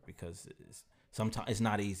it work, because sometimes it's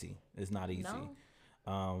not easy. It's not easy.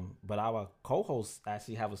 No. But our co-host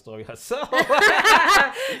actually have a story herself.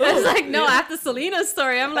 I was like, no, after Selena's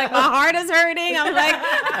story, I'm like, my heart is hurting. I'm like,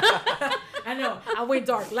 I know. I went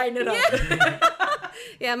dark. Lighten it up.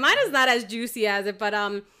 Yeah, mine is not as juicy as it, but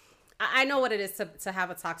I know what it is to have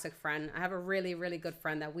a toxic friend. I have a really, really good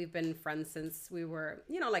friend that we've been friends since we were,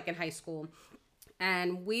 you know, like in high school.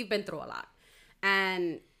 And we've been through a lot.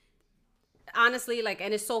 And honestly, like,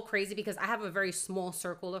 and it's so crazy because I have a very small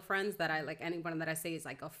circle of friends that I, like, anyone that I say is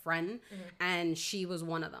like a friend. And she was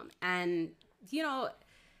one of them. And, you know,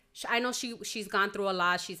 I know she's gone through a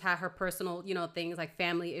lot. She's had her personal, you know, things like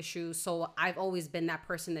family issues. So I've always been that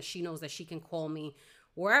person that she knows that she can call me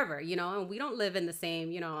wherever, you know, and we don't live in the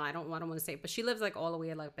same, you know, I don't want to say it, but she lives like all the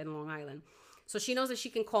way like in Long Island. So she knows that she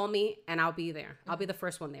can call me and I'll be there. I'll be the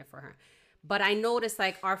first one there for her. But I noticed,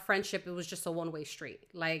 like, our friendship, it was just a one-way street.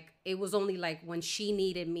 Like, it was only, like, when she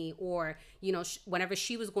needed me, or, you know, whenever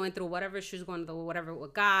she was going through whatever she was going through, whatever,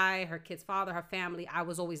 with Guy, her kid's father, her family, I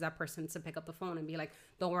was always that person to pick up the phone and be like,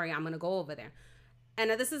 don't worry, I'm going to go over there. And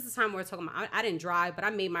this is the time we're talking about, I didn't drive, but I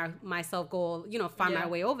made myself go, you know, find my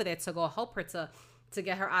way over there to go help her to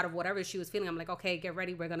get her out of whatever she was feeling. I'm like, okay, get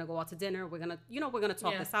ready. We're going to go out to dinner. We're going to, you know, we're going to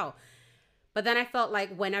talk this out. But then I felt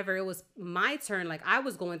like whenever it was my turn, like I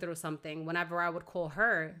was going through something, whenever I would call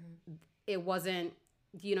her, it wasn't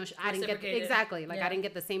you know, I didn't get exactly like I didn't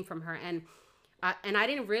get the same from her, and I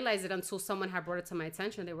didn't realize it until someone had brought it to my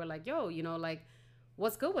attention. They were like, yo, you know, like,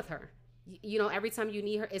 what's good with her? You know, every time you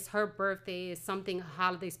need her, it's her birthday, it's something,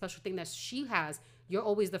 holiday, special thing that she has, you're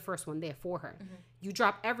always the first one there for her. You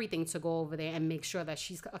drop everything to go over there and make sure that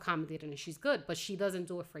she's accommodated and she's good, but she doesn't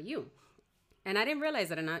do it for you. And I didn't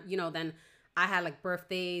realize it. And you know, then I had like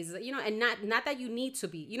birthdays, you know, and not that you need to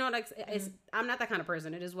be, you know, like I'm not that kind of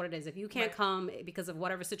person. It is what it is. If you can't come because of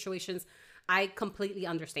whatever situations, I completely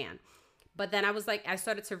understand. But then I was like, I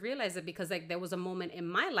started to realize it because like there was a moment in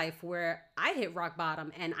my life where I hit rock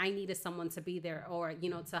bottom and I needed someone to be there or, you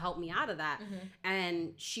know, to help me out of that.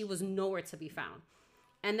 And she was nowhere to be found.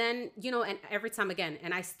 And then, you know, and every time again,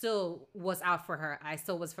 and I still was out for her. I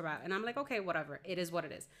still was for her. And I'm like, okay, whatever. It is what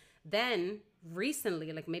it is. Then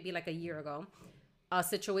recently, like maybe like a year ago, a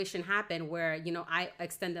situation happened where, you know, I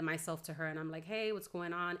extended myself to her and I'm like, hey, what's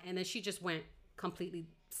going on? And then she just went completely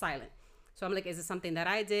silent. So I'm like, is it something that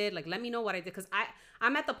I did? Like, let me know what I did. Because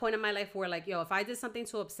I'm at the point in my life where like, yo, if I did something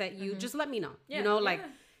to upset you, just let me know. Yeah, you know, like,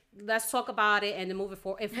 let's talk about it and then move it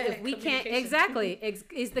forward. If we can't, exactly,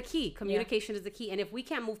 is the key. Communication is the key. And if we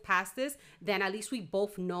can't move past this, then at least we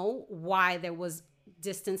both know why there was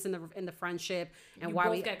distance in the friendship and why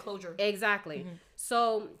we get closure. Exactly.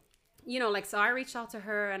 So, you know, like, so I reached out to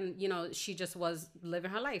her and, you know, she just was living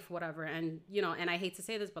her life, whatever. And, you know, and I hate to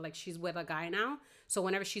say this, but like, she's with a guy now. So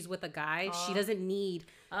whenever she's with a guy, she doesn't need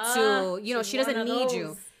to, you know, she doesn't need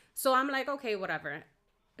you. So I'm like, okay, whatever.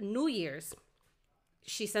 New Year's,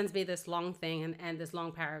 she sends me this long thing and this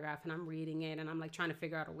long paragraph and I'm reading it and I'm like trying to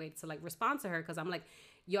figure out a way to like respond to her. Cause I'm like,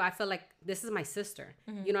 yo, I feel like this is my sister,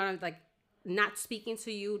 you know, I'm like, not speaking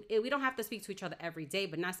to you. We don't have to speak to each other every day,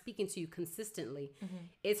 but not speaking to you consistently.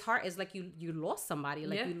 It's hard. It's like you lost somebody,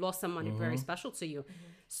 like you lost someone very special to you.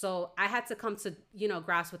 So I had to come to, you know,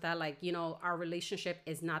 grasp with that. Like, you know, our relationship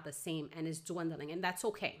is not the same and is dwindling and that's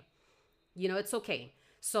okay. You know, it's okay.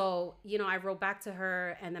 So, you know, I wrote back to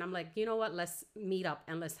her and then I'm like, you know what, let's meet up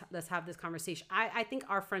and let's have this conversation. I think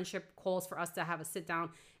our friendship calls for us to have a sit down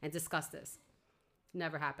and discuss this.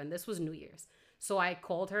 Never happened. This was New Year's. So I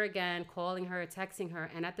called her again, calling her, texting her.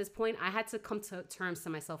 And at this point, I had to come to terms to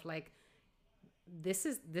myself, like, this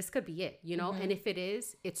could be it, you know? And if it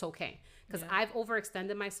is, it's okay. Because I've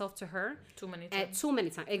overextended myself to her. Too many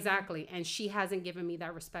times. Exactly. And she hasn't given me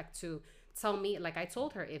that respect to tell me, like I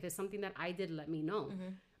told her, if it's something that I did, let me know.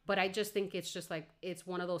 But I just think it's just like, it's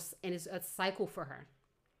one of those, and it's a cycle for her.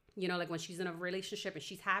 You know, like when she's in a relationship and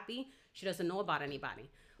she's happy, she doesn't know about anybody.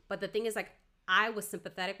 But the thing is, like, I was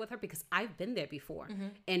sympathetic with her because I've been there before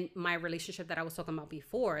in my relationship that I was talking about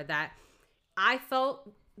before, that I felt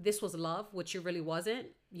this was love, which it really wasn't,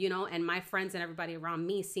 you know, and my friends and everybody around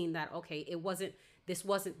me seen that, okay, this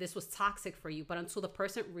was toxic for you. But until the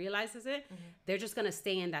person realizes it, they're just going to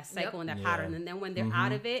stay in that cycle and that pattern. And then when they're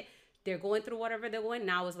out of it, they're going through whatever they're going.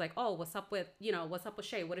 Now it's like, oh, what's up with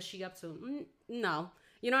Shay? What is she up to? No.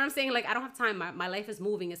 You know what I'm saying? Like, I don't have time. My life is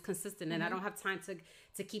moving, it's consistent, and I don't have time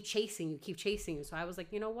to keep chasing you. So I was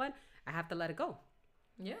like, you know what? I have to let it go.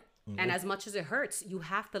 Yeah. And as much as it hurts, you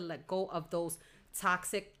have to let go of those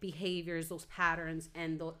toxic behaviors, those patterns,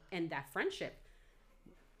 and that friendship.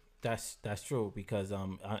 That's true because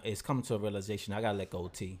it's coming to a realization. I gotta let go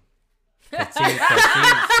of T.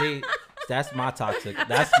 She that's my toxic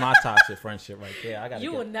friendship right there. I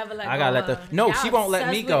gotta let her. No, she won't let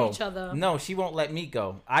me go. No, she won't let me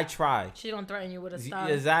go. I try. She don't threaten you with a stop.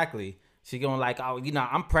 Exactly. She going like, oh, you know,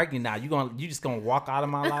 I'm pregnant now. You just gonna walk out of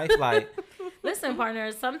my life like. Listen,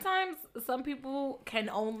 partners, sometimes some people can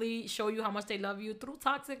only show you how much they love you through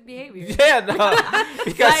toxic behavior. Yeah, no.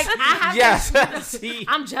 Because, like,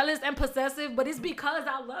 I'm jealous and possessive, but it's because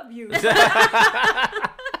I love you.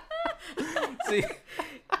 See,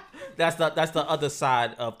 that's the other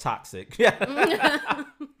side of toxic. Yeah.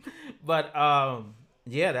 But,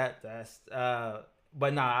 that's,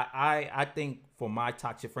 but no, I think for my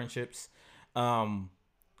toxic friendships,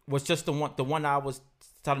 was just the one I was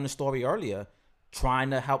telling the story earlier,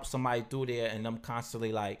 trying to help somebody through there, and I'm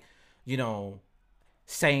constantly like, you know,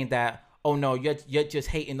 saying that, oh no, you're just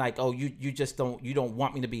hating, like, oh you don't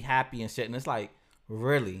want me to be happy and shit, and it's like,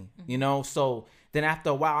 really, you know? So then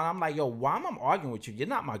after a while, I'm like, yo, why am I arguing with you? You're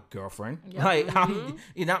not my girlfriend. Yep. Like,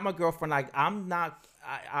 you're not my girlfriend. Like, I'm not.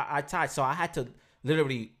 I tried, so I had to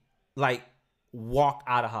literally like walk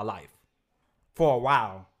out of her life for a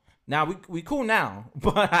while. Now we cool now,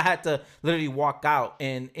 but I had to literally walk out,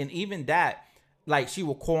 and even that, like, she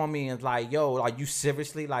would call me and like, yo, are you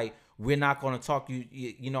seriously, like, we're not gonna talk?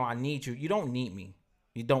 You know, I need you. You don't need me.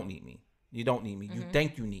 You don't need me. You don't need me. You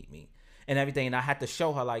think you need me and everything. And I had to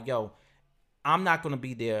show her like, yo, I'm not gonna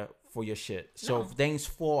be there for your shit. So No. if things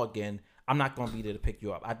fall again, I'm not gonna be there to pick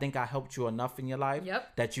you up. I think I helped you enough in your life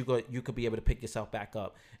Yep. that you could be able to pick yourself back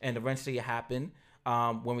up. And eventually it happened.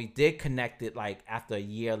 When we did connect it, like after a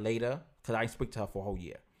year later, because I didn't speak to her for a whole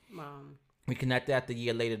year. We connected after a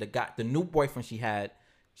year later. The new boyfriend she had,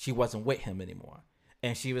 she wasn't with him anymore,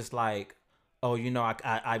 and she was like, "Oh, you know,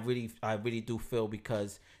 I really do feel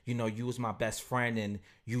because you know you was my best friend and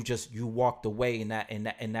you walked away and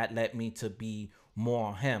that led me to be more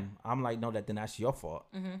on him." I'm like, "No, that's your fault."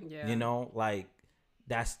 Yeah. You know, like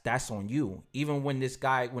that's on you. Even when it's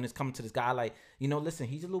coming to this guy, like, you know, listen,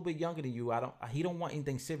 he's a little bit younger than you. He don't want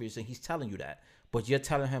anything serious, and he's telling you that. But you're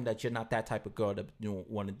telling him that you're not that type of girl that you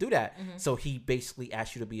want to do that. So he basically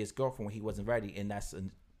asked you to be his girlfriend when he wasn't ready, and that's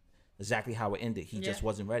exactly how it ended. He just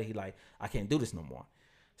wasn't ready. He like, I can't do this no more.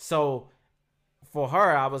 So for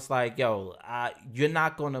her, I was like, yo, you're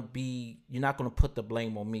not gonna put the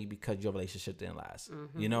blame on me because your relationship didn't last.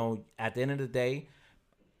 You know, at the end of the day,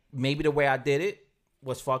 maybe the way I did it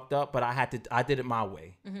was fucked up, but I did it my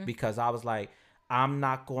way because I was like, I'm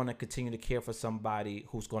not going to continue to care for somebody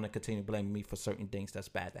who's going to continue to blame me for certain things that's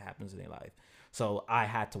bad that happens in their life. So I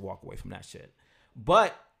had to walk away from that shit.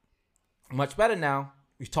 But much better now.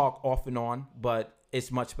 We talk off and on, but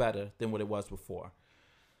it's much better than what it was before.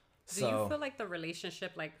 Do you feel like the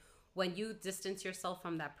relationship, like when you distance yourself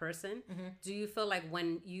from that person, do you feel like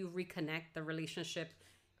when you reconnect, the relationship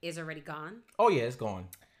is already gone? Oh yeah, it's gone.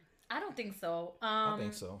 I don't think so. I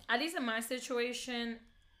think so. At least in my situation,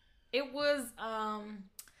 it was how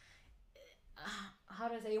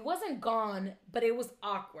do I say? It wasn't gone, but it was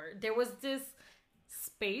awkward. There was this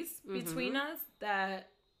space between us that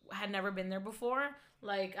had never been there before.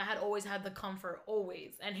 Like I had always had the comfort,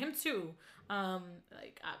 always, and him too.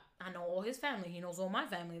 Like I know all his family. He knows all my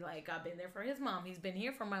family. Like I've been there for his mom. He's been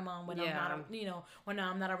here for my mom when I'm not, when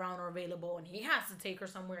I'm not around or available, and he has to take her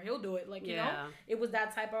somewhere. He'll do it. Like you know, it was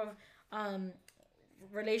that type of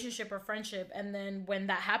relationship or friendship. And then when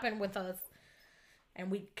that happened with us, and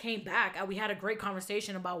we came back, we had a great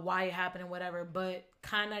conversation about why it happened and whatever. But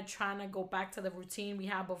kind of trying to go back to the routine we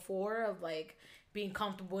had before of like being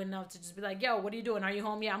comfortable enough to just be like, yo, what are you doing? Are you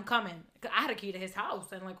home? Yeah, I'm coming. I had a key to his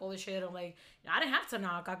house and like all this shit. I'm like, I didn't have to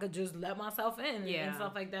knock. I could just let myself in and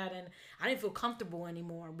stuff like that. And I didn't feel comfortable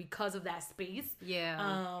anymore because of that space.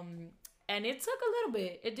 Yeah. And it took a little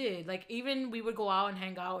bit. It did. Like even we would go out and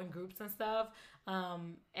hang out in groups and stuff.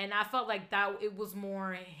 And I felt like that it was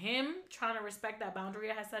more him trying to respect that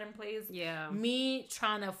boundary I had set in place. Yeah. Me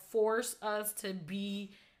trying to force us to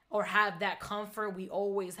be or have that comfort we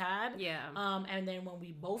always had. Yeah. And then when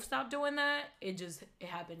we both stopped doing that, it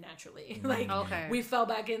happened naturally. Like we fell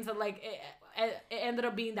back into like it ended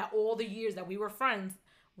up being that all the years that we were friends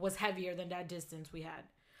was heavier than that distance we had.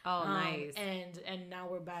 Oh, nice. And now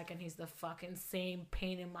we're back, and he's the fucking same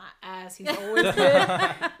pain in my ass. He's always good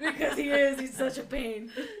because he's such a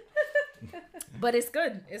pain. But it's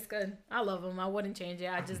good. It's good. I love him. I wouldn't change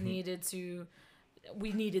it. I just we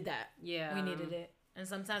needed that. Yeah. We needed it. And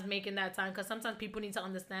sometimes making that time, because sometimes people need to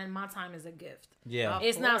understand my time is a gift. Yeah,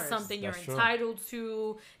 it's not something you're entitled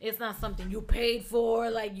to. It's not something you paid for.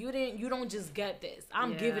 Like you don't just get this.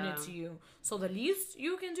 I'm giving it to you. So the least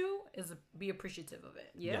you can do is be appreciative of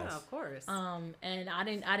it. Yeah, of course. And I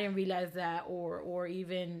didn't realize that or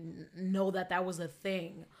even know that was a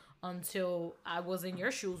thing until I was in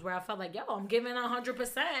your shoes, where I felt like, yo, I'm giving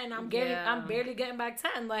 100%, and I'm barely getting back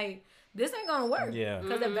 10. Like, this ain't gonna work. Yeah.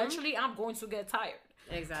 Because eventually I'm going to get tired.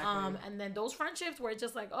 Exactly. And then those friendships where it's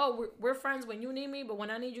just like, oh, we're friends when you need me, but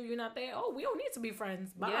when I need you, you're not there. Oh, we don't need to be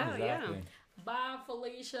friends. Bye. Yeah, exactly. Bye,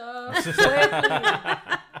 Felicia.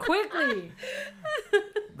 Quickly.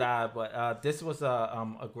 Nah, but this was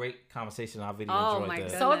a great conversation. I really enjoyed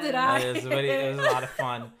it. So did I. It was a lot of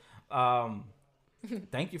fun.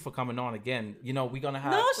 Thank you for coming on again. You know, we're gonna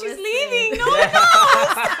have. No, she's leaving. No,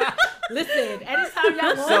 Listen, anytime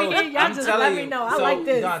y'all go here, y'all just let me know. I like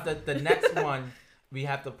this. The next one we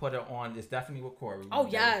have to put it on is definitely with Corey. Oh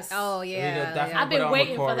yes. Oh yeah. I've been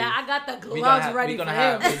waiting for that. I got the gloves ready for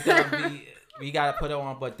him. We gotta put it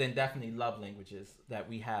on, but then definitely love languages that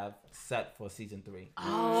we have set for season 3.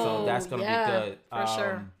 Oh, so that's gonna be good for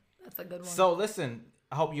sure. That's a good one. So listen,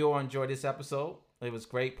 I hope you all enjoyed this episode. It was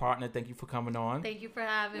great, partner. Thank you for coming on. Thank you for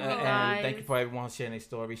having me, guys. And thank you for everyone sharing their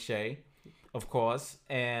story. Shay, of course,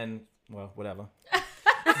 and well, whatever.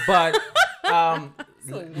 But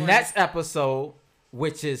next episode,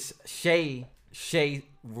 which is Shay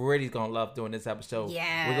really gonna love doing this episode.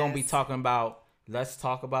 Yeah, we're gonna be talking about. Let's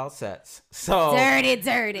talk about sets. So dirty.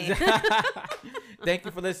 Thank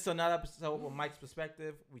you for listening to another episode with Mike's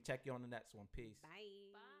Perspective. We check you on the next one. Peace. Bye.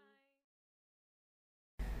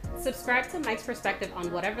 Subscribe to Mike's Perspective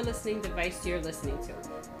on whatever listening device you're listening to.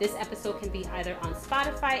 This episode can be either on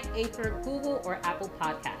Spotify, Anchor, Google, or Apple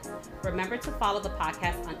Podcasts. Remember to follow the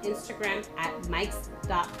podcast on Instagram at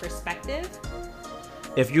mikes.perspective.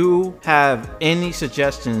 If you have any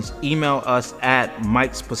suggestions, email us at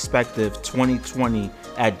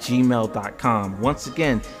mikesperspective2020@gmail.com. Once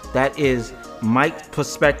again, that is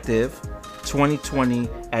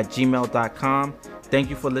mikesperspective2020@gmail.com. Thank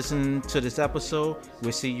you for listening to this episode.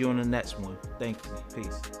 We'll see you on the next one. Thank you.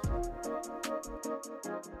 Peace.